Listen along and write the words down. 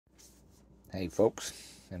Hey folks,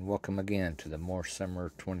 and welcome again to the More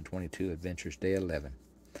Summer 2022 Adventures Day 11.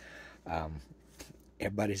 Um,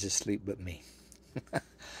 Everybody's asleep but me.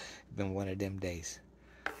 Been one of them days.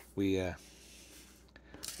 We had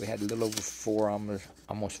a little over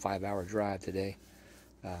almost 5 hour drive today,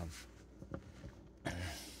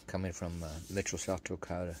 coming from Mitchell, South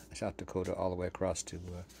Dakota, all the way across to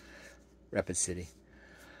Rapid City.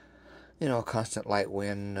 You know, constant light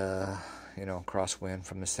wind, crosswind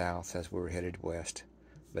from the south as we were headed west.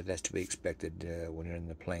 But that's to be expected when you're in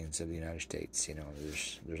the plains of the United States. You know,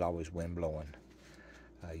 there's always wind blowing,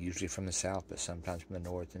 usually from the south, but sometimes from the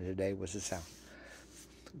north. And today was the south.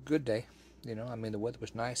 Good day. You know, I mean, the weather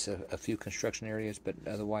was nice. A few construction areas, but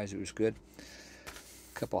otherwise it was good.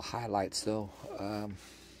 A couple of highlights though.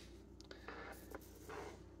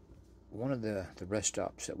 One of the rest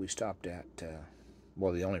stops that we stopped at,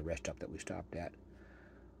 the only rest stop that we stopped at,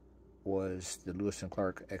 was the Lewis and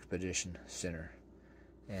Clark Expedition Center.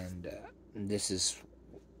 And this is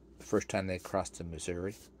the first time they crossed the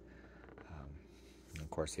Missouri. Of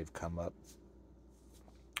course, they've come up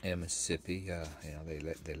in Mississippi.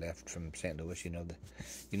 They left from St. Louis. You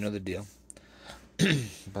know the deal.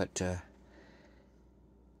 But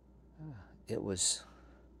it was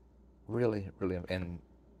really, and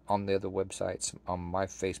on the other websites, on my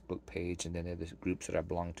Facebook page, and then the other groups that I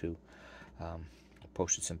belong to, I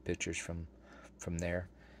posted some pictures from there.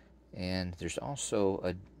 And there's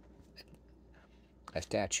also a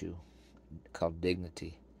statue called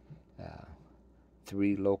Dignity.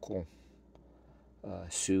 3 local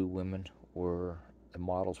Sioux women were the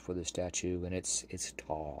models for the statue, and it's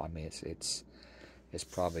tall. I mean, it's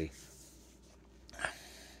probably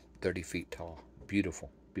 30 feet tall. Beautiful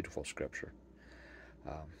sculpture.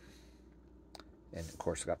 And of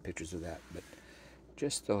course, I got pictures of that. But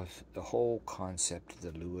just the whole concept of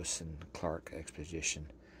the Lewis and Clark expedition,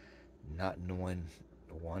 not knowing,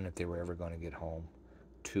 1, if they were ever going to get home,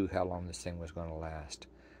 2, how long this thing was going to last,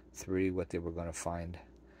 3, what they were going to find,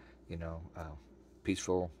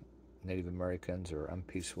 peaceful Native Americans or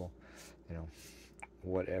unpeaceful,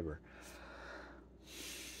 whatever.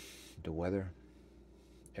 The weather,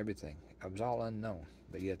 everything. It was all unknown,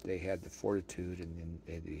 but yet they had the fortitude and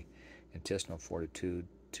the intestinal fortitude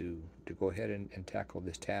to go ahead and tackle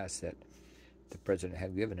this task that the president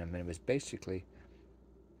had given them. And it was basically,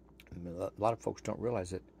 a lot of folks don't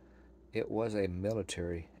realize it was a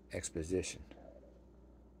military exposition.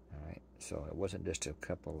 All right, so it wasn't just a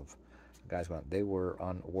couple of guys went. They were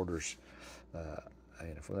on orders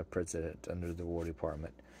from the president under the War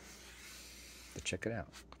Department. But check it out,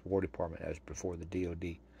 War Department as before the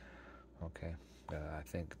DOD. Okay, I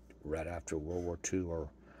think right after World War II, or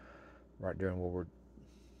right during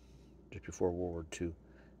just before World War II,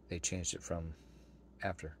 they changed it from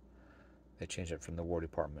the War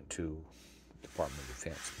Department to Department of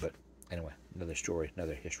Defense. But anyway, another story,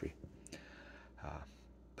 another history.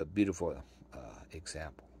 But beautiful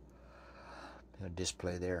example.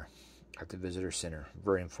 Display there at the visitor center.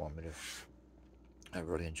 Very informative. I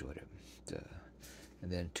really enjoyed it.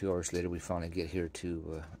 And then 2 hours later, we finally get here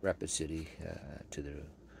to Rapid City, to the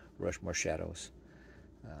Rushmore Shadows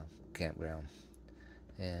campground.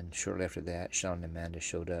 And shortly after that, Sean and Amanda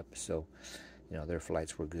showed up. So, their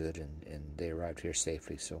flights were good, and they arrived here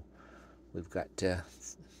safely. So we've got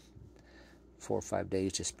 4 or 5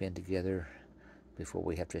 days to spend together before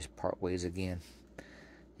we have to part ways again.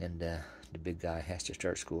 And the big guy has to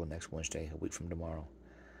start school next Wednesday, a week from tomorrow.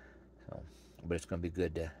 So, but it's going to be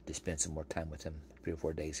good to spend some more time with him, 3 or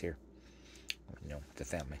 4 days here, with the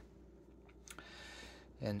family.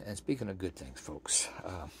 And speaking of good things, folks,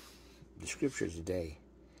 the scriptures today,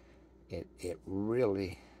 it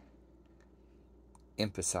really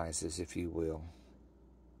emphasizes, if you will,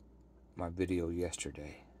 my video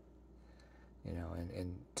yesterday.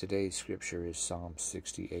 And today's scripture is Psalm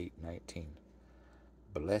 68:19.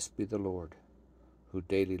 Blessed be the Lord, who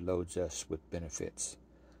daily loads us with benefits,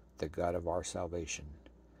 the God of our salvation,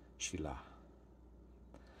 Shelah.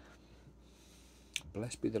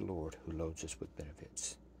 Blessed be the Lord who loads us with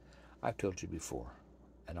benefits. I've told you before,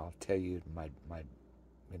 and I'll tell you my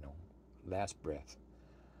last breath.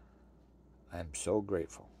 I am so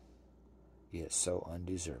grateful, yet so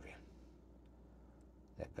undeserving,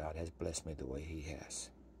 that God has blessed me the way He has.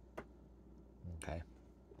 Okay?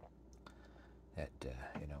 That,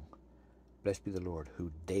 blessed be the Lord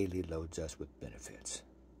who daily loads us with benefits.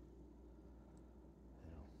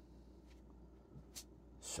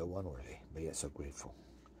 So unworthy, but yet so grateful.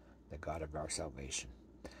 The God of our salvation.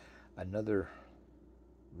 Another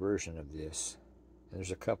version of this, and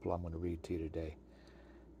there's a couple I'm going to read to you today.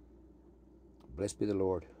 Blessed be the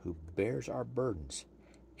Lord who bears our burdens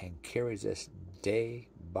and carries us day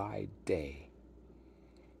by day,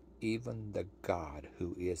 even the God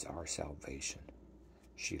who is our salvation.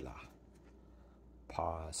 Shelah.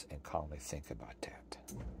 Pause and calmly think about that.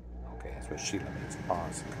 Okay, that's what Sheila means.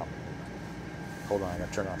 Pause and calmly think about it. Hold on, I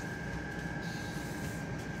gotta turn off.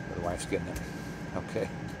 The wife's getting it. Okay.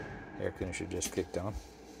 Air conditioner just kicked on.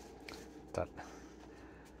 Thought,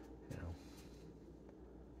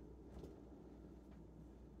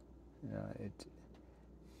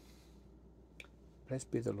 blessed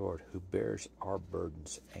be the Lord who bears our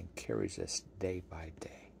burdens and carries us day by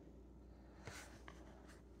day.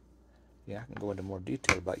 Yeah, I can go into more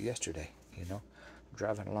detail about yesterday,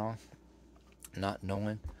 driving along, not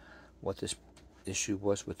knowing what this issue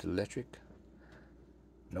was with the electric,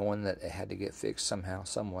 knowing that it had to get fixed somehow,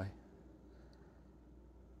 some way.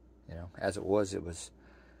 As it was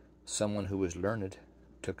someone who was learned.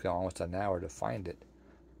 Took almost an hour to find it,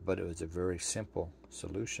 but it was a very simple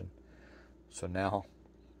solution. So now,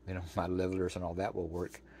 my levelers and all that will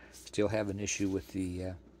work. Still have an issue with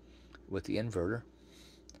the inverter.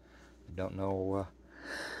 Don't know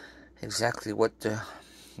exactly what the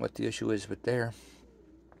issue is with there.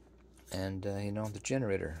 And the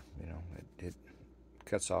generator, it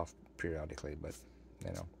cuts off periodically, but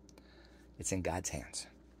it's in God's hands.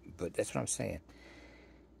 But that's what I'm saying.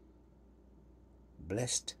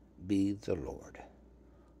 Blessed be the Lord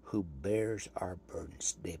who bears our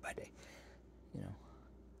burdens day by day.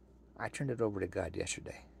 I turned it over to God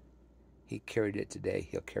yesterday. He carried it today.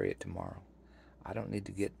 He'll carry it tomorrow. I don't need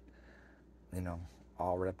to get,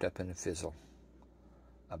 all wrapped up in a fizzle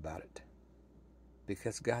about it.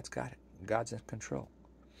 Because God's got it. God's in control.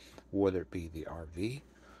 Whether it be the RV,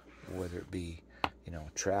 whether it be,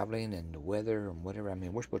 traveling and the weather and whatever. I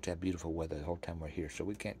mean, we're supposed to have beautiful weather the whole time we're here, so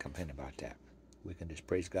we can't complain about that. We can just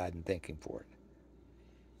praise God and thank Him for it.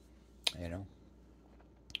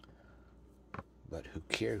 But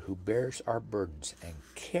who bears our burdens and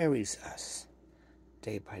carries us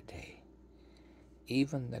day by day,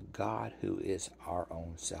 even the God who is our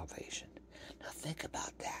own salvation. Now think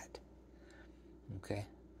about that. Okay?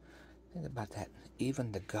 Think about that.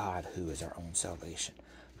 Even the God who is our own salvation.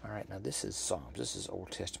 All right, now this is Psalms. This is Old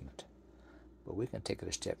Testament. But we can take it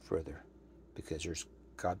a step further, because there's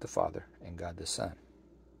God the Father and God the Son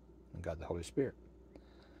and God the Holy Spirit.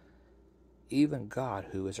 Even God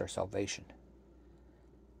who is our salvation.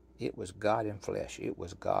 It was God in flesh. It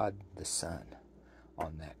was God the Son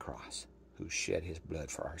on that cross who shed His blood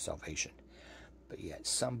for our salvation. But yet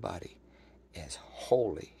somebody as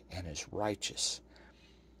holy and as righteous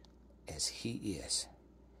as He is,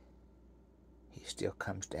 He still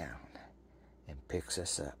comes down and picks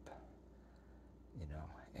us up,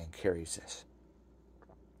 and carries us.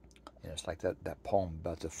 It's like that poem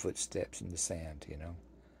about the footsteps in the sand,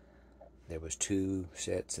 There was 2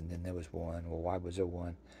 sets and then there was one. Well, why was there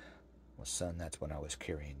one? Well, son, that's when I was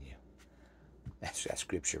carrying you. That's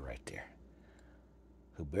scripture right there.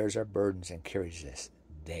 Who bears our burdens and carries us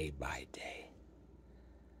day by day.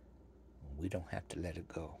 We don't have to let it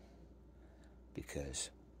go, because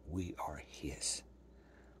we are His.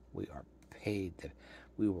 We are paid.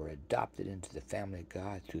 We were adopted into the family of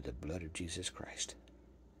God through the blood of Jesus Christ.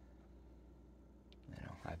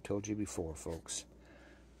 I've told you before, folks,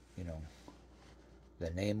 the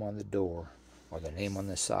name on the door or the name on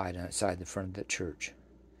the side, outside the front of the church,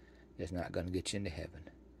 is not going to get you into heaven.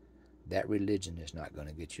 That religion is not going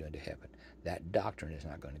to get you into heaven. That doctrine is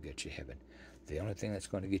not going to get you heaven. The only thing that's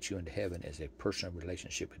going to get you into heaven is a personal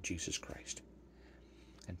relationship with Jesus Christ.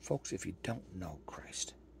 And folks, if you don't know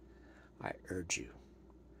Christ, I urge you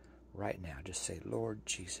right now, just say, Lord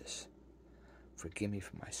Jesus, forgive me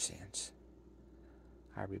for my sins.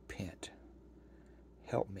 I repent.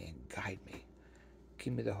 Help me and guide me.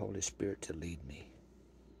 Give me the Holy Spirit to lead me,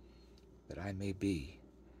 that I may be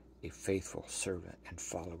a faithful servant and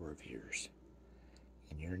follower of yours.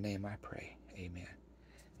 In your name I pray. Amen.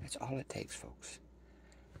 That's all it takes, folks.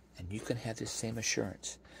 And you can have this same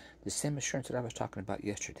assurance. The same assurance that I was talking about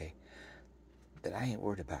yesterday, that I ain't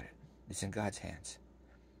worried about it. It's in God's hands.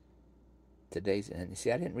 And you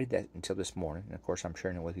see, I didn't read that until this morning, and of course I'm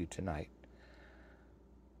sharing it with you tonight.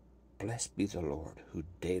 Blessed be the Lord who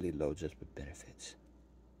daily loads us with benefits,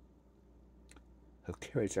 who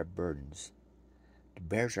carries our burdens,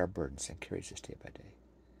 bears our burdens and carries us day by day.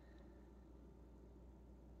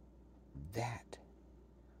 That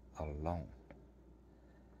alone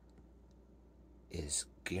is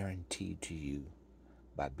guaranteed to you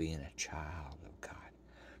by being a child of God.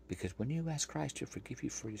 Because when you ask Christ to forgive you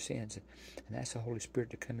for your sins and ask the Holy Spirit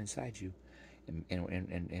to come inside you and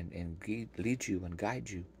lead you and guide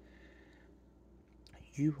you,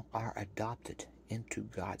 you are adopted into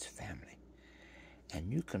God's family.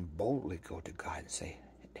 And you can boldly go to God and say,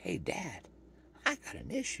 hey, Dad, I got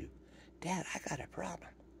an issue. Dad, I got a problem.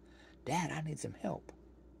 Dad, I need some help.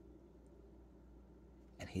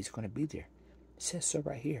 And he's going to be there. It says so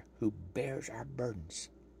right here, who bears our burdens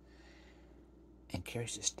and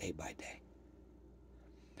carries us day by day.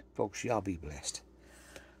 Folks, y'all be blessed.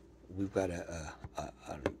 We've got a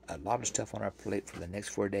lot of stuff on our plate for the next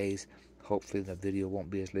 4 days. Hopefully the video won't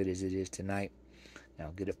be as late as it is tonight. And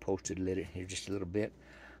I'll get it posted later here just a little bit.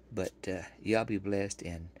 But y'all be blessed,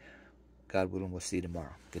 and God willing, we'll see you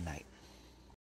tomorrow. Good night.